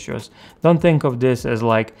compression ratios. Don't think of this as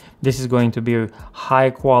like this is going to be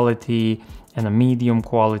high quality and a medium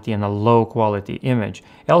quality and a low quality image.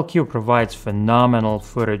 LQ provides phenomenal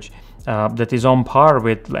footage that is on par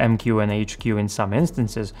with MQ and HQ in some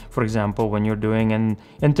instances. For example, when you're doing an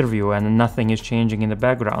interview and nothing is changing in the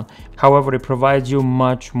background. However, it provides you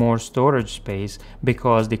much more storage space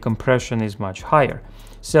because the compression is much higher.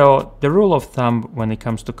 So the rule of thumb when it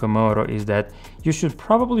comes to Komodo is that you should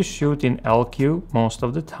probably shoot in LQ most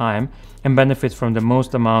of the time and benefit from the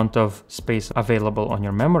most amount of space available on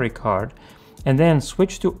your memory card, and then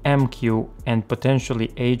switch to MQ and potentially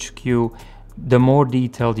HQ the more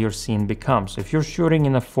detailed your scene becomes. So if you're shooting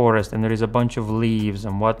in a forest and there is a bunch of leaves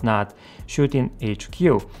and whatnot, shoot in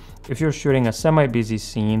HQ. If you're shooting a semi-busy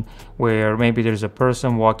scene where maybe there's a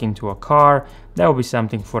person walking to a car, that will be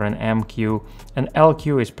something for an MQ, and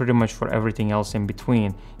LQ is pretty much for everything else in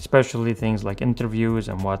between, especially things like interviews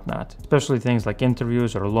and whatnot. Especially things like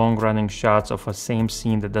interviews or long-running shots of a same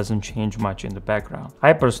scene that doesn't change much in the background.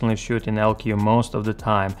 I personally shoot in LQ most of the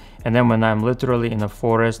time, and then when I'm literally in a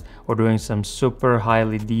forest or doing some super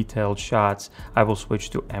highly detailed shots, I will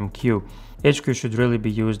switch to MQ. HQ should really be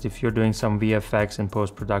used if you're doing some VFX in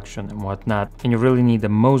post-production and whatnot, and you really need the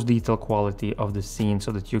most detailed quality of the scene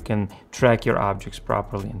so that you can track your objects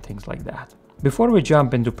properly and things like that. Before we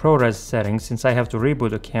jump into ProRes settings, since I have to reboot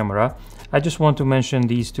the camera, I just want to mention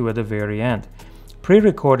these two at the very end.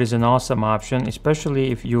 Pre-record is an awesome option, especially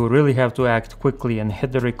if you really have to act quickly and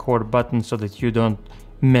hit the record button so that you don't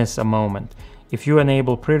miss a moment. If you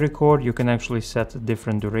enable pre-record, you can actually set a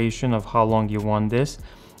different duration of how long you want this,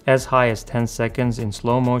 as high as 10 seconds in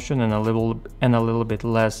slow motion and a little bit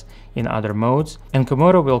less in other modes. And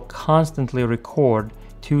Komodo will constantly record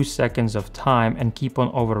 2 seconds of time and keep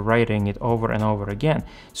on overwriting it over and over again.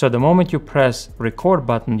 So the moment you press record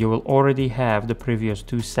button, you will already have the previous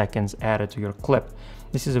 2 seconds added to your clip.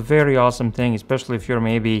 This is a very awesome thing, especially if you're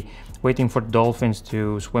maybe waiting for dolphins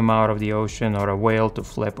to swim out of the ocean or a whale to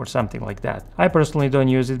flip or something like that. I personally don't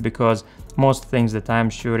use it because most things that I'm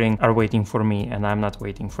shooting are waiting for me and I'm not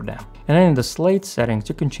waiting for them. And then in the slate settings,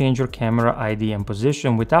 you can change your camera ID and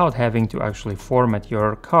position without having to actually format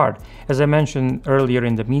your card. As I mentioned earlier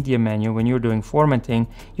in the media menu, when you're doing formatting,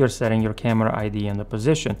 you're setting your camera ID and the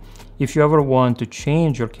position. If you ever want to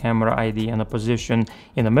change your camera ID and a position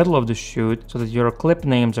in the middle of the shoot so that your clip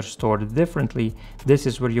names are stored differently, this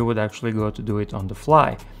is where you would actually go to do it on the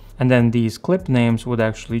fly. And then these clip names would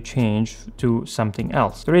actually change to something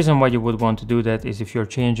else. The reason why you would want to do that is if you're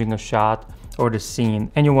changing a shot or the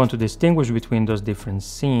scene and you want to distinguish between those different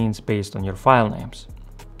scenes based on your file names.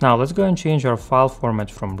 Now let's go and change our file format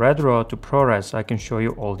from RedRAW to ProRes so I can show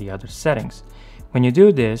you all the other settings. When you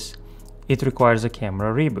do this, it requires a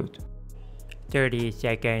camera reboot. 30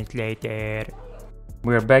 seconds later.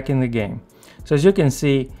 We're back in the game. So as you can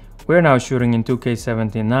see, we're now shooting in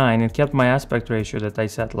 2K79. It kept my aspect ratio that I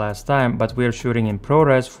set last time, but we're shooting in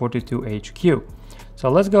ProRes 42HQ. So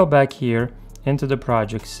let's go back here into the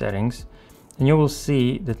project settings, and you will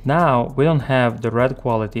see that now we don't have the red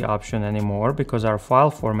quality option anymore because our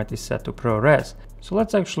file format is set to ProRes. So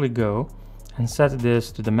let's actually go and set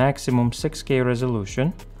this to the maximum 6K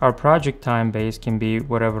resolution. Our project time base can be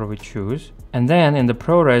whatever we choose. And then in the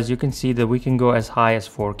ProRes, you can see that we can go as high as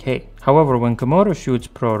 4K. However, when Komodo shoots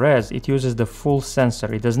ProRes, it uses the full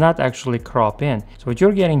sensor. It does not actually crop in. So what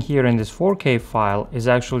you're getting here in this 4K file is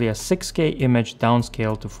actually a 6K image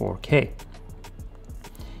downscaled to 4K.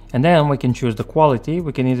 And then we can choose the quality.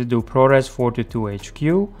 We can either do ProRes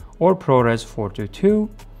 422HQ or ProRes 422.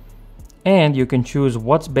 And you can choose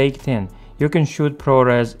what's baked in. You can shoot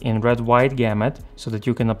ProRes in red-white gamut so that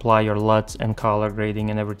you can apply your LUTs and color grading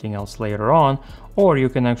and everything else later on, or you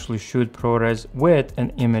can actually shoot ProRes with an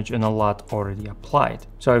image and a LUT already applied.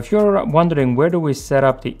 So if you're wondering where do we set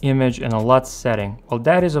up the image and a LUT setting, well,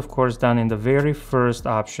 that is of course done in the very first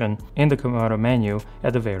option in the Komodo menu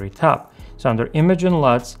at the very top. So under image and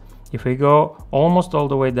LUTs, if we go almost all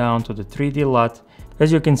the way down to the 3D LUT,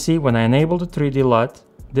 as you can see, when I enable the 3D LUT,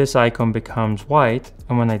 this icon becomes white,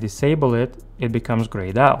 and when I disable it, it becomes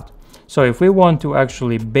grayed out. So if we want to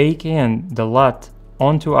actually bake in the LUT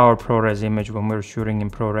onto our ProRes image when we're shooting in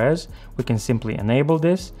ProRes, we can simply enable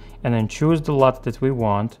this and then choose the LUT that we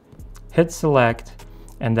want, hit select,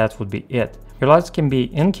 and that would be it. Your LUTs can be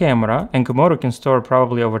in camera, and Komodo can store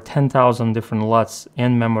probably over 10,000 different LUTs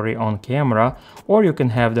in memory on camera, or you can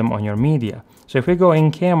have them on your media. So if we go in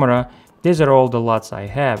camera, these are all the LUTs I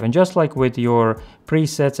have, and just like with your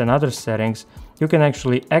presets and other settings, you can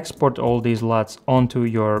actually export all these LUTs onto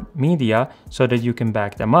your media so that you can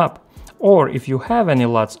back them up. Or if you have any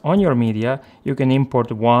LUTs on your media, you can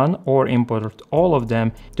import one or import all of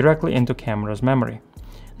them directly into camera's memory.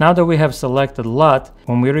 Now that we have selected LUT,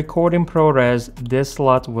 when we record in ProRes, this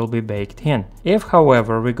LUT will be baked in. If,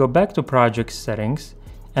 however, we go back to project settings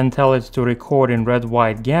and tell it to record in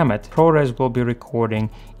red-white gamut, ProRes will be recording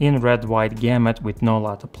in red-white gamut with no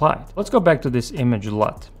LUT applied. Let's go back to this image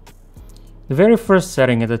LUT. The very first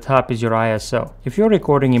setting at the top is your ISO. If you're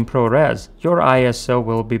recording in ProRes, your ISO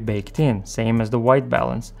will be baked in, same as the white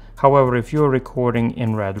balance. However, if you're recording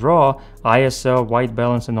in red RAW, ISO, white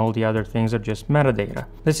balance, and all the other things are just metadata.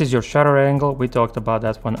 This is your shutter angle. We talked about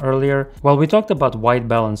that one earlier. While we talked about white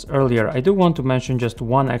balance earlier, I do want to mention just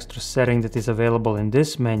one extra setting that is available in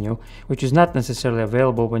this menu, which is not necessarily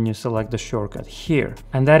available when you select the shortcut here,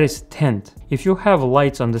 and that is tint. If you have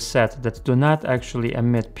lights on the set that do not actually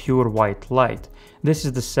emit pure white light, this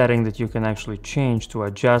is the setting that you can actually change to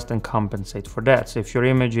adjust and compensate for that. So if your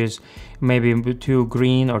image is maybe too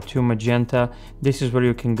green or too magenta, this is where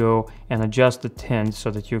you can go and adjust the tint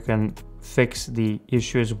so that you can fix the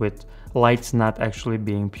issues with lights not actually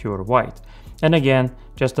being pure white. And again,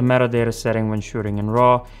 just a metadata setting when shooting in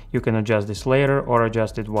RAW. You can adjust this later or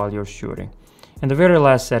adjust it while you're shooting. And the very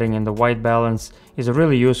last setting in the white balance is a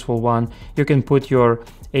really useful one. You can put your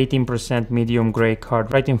 18% medium gray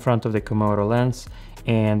card right in front of the Komodo lens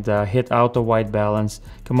and hit auto white balance.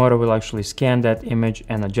 Komodo will actually scan that image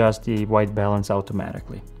and adjust the white balance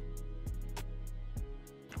automatically.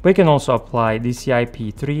 We can also apply DCI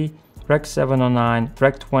P3, Rec 709,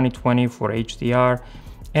 Rec 2020 for HDR,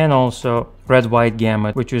 and also red-white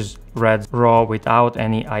gamut, which is red RAW without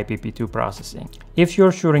any IPP2 processing. If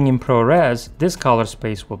you're shooting in ProRes, this color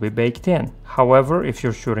space will be baked in. However, if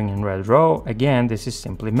you're shooting in red RAW, again, this is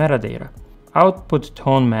simply metadata. Output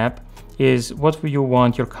tone map is what you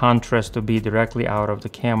want your contrast to be directly out of the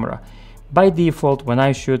camera. By default, when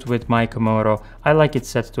I shoot with my Komodo, I like it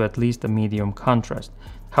set to at least a medium contrast.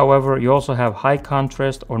 However, you also have high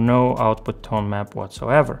contrast or no output tone map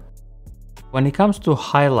whatsoever. When it comes to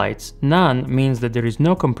highlights, none means that there is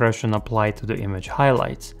no compression applied to the image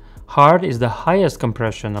highlights. Hard is the highest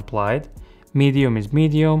compression applied, medium is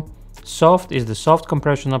medium, soft is the soft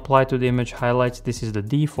compression applied to the image highlights, this is the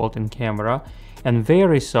default in camera, and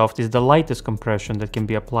very soft is the lightest compression that can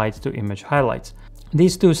be applied to image highlights.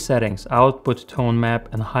 These two settings, output tone map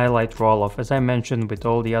and highlight roll-off, as I mentioned with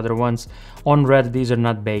all the other ones, on red these are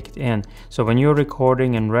not baked in. So when you're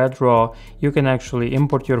recording in red RAW, you can actually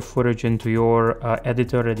import your footage into your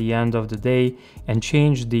editor at the end of the day and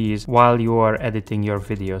change these while you are editing your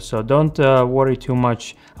video. So don't worry too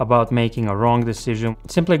much about making a wrong decision.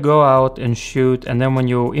 Simply go out and shoot, and then when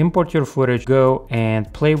you import your footage, go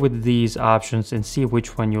and play with these options and see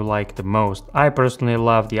which one you like the most. I personally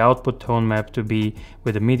love the output tone map to be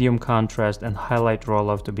with a medium contrast and highlight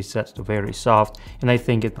roll-off to be set to very soft, and I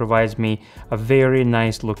think it provides me a very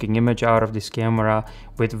nice looking image out of this camera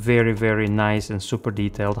with very nice and super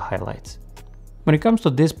detailed highlights. When it comes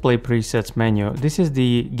to display presets menu, this is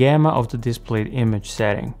the gamma of the displayed image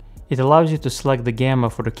setting. It allows you to select the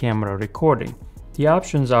gamma for the camera recording. The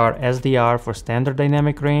options are SDR for standard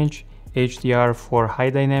dynamic range, HDR for high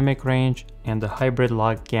dynamic range, and the hybrid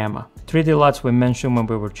log gamma. 3D LUTs we mentioned when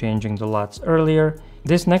we were changing the LUTs earlier.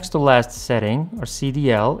 This next to last setting, or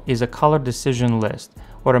CDL, is a color decision list,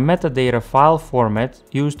 or a metadata file format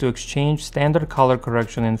used to exchange standard color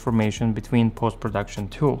correction information between post-production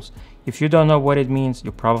tools. If you don't know what it means,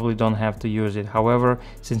 you probably don't have to use it. However,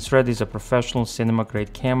 since Red is a professional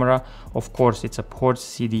cinema-grade camera, of course it supports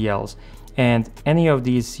CDLs. And any of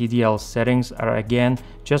these CDL settings are again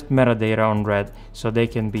just metadata on Red, so they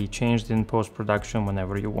can be changed in post-production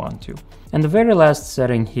whenever you want to. And the very last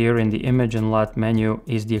setting here in the image and LUT menu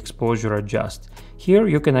is the exposure adjust. Here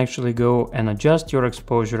you can actually go and adjust your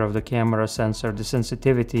exposure of the camera sensor, the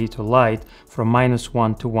sensitivity to light, from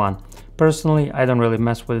 -1 to 1. Personally, I don't really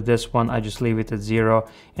mess with this one, I just leave it at 0,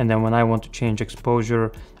 and then when I want to change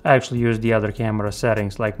exposure, I actually use the other camera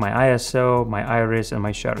settings like my ISO, my iris, and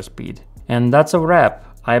my shutter speed. And that's a wrap.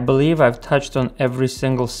 I believe I've touched on every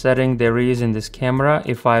single setting there is in this camera.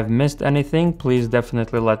 If I've missed anything, please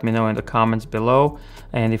definitely let me know in the comments below.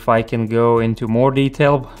 And if I can go into more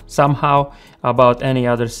detail somehow about any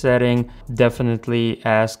other setting, definitely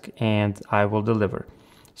ask and I will deliver.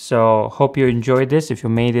 So hope you enjoyed this. If you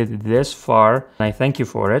made it this far, I thank you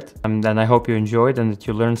for it. And I hope you enjoyed and that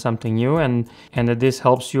you learned something new and that this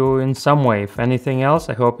helps you in some way. If anything else,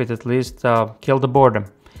 I hope it at least killed the boredom.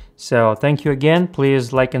 So thank you again,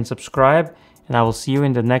 please like and subscribe, and I will see you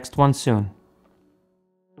in the next one soon.